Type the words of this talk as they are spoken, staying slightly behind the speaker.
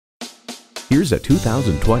Here's a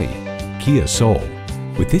 2020 Kia Soul.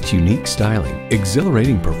 With its unique styling,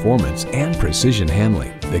 exhilarating performance, and precision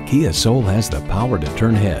handling, the Kia Soul has the power to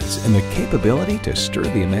turn heads and the capability to stir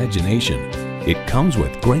the imagination. It comes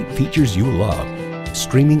with great features you love: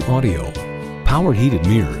 streaming audio, power heated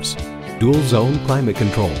mirrors, dual zone climate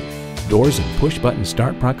control, doors and push button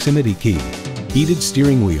start proximity key, heated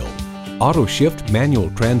steering wheel, auto shift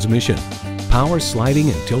manual transmission, power sliding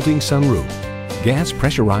and tilting sunroof, gas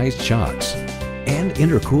pressurized shocks, and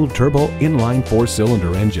intercooled turbo inline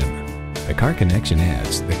 4-cylinder engine. The Car Connection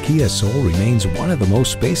adds, the Kia Soul remains one of the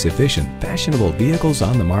most space-efficient, fashionable vehicles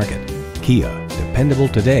on the market. Kia, dependable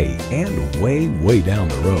today and way, way down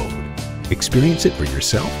the road. Experience it for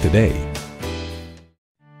yourself today.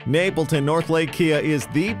 Napleton North Lake Kia is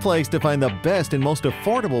the place to find the best and most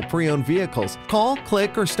affordable pre-owned vehicles. Call,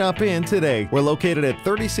 click, or stop in today. We're located at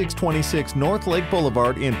 3626 North Lake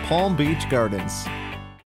Boulevard in Palm Beach Gardens.